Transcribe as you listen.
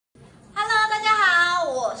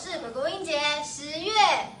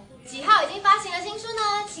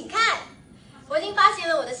我已经发行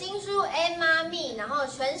了我的新书《ENG SUB》，然后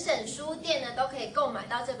全省书店呢都可以购买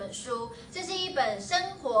到这本书。这是一本生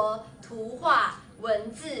活图画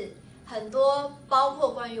文字很多，包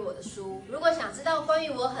括关于我的书。如果想知道关于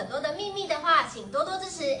我很多的秘密的话，请多多支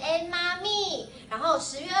持《ENG SUB》。然后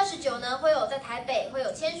10月29呢会有在台北会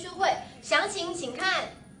有签书会，详情请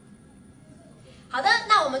看。好的，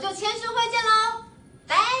那我们就签书会见喽，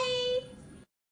拜。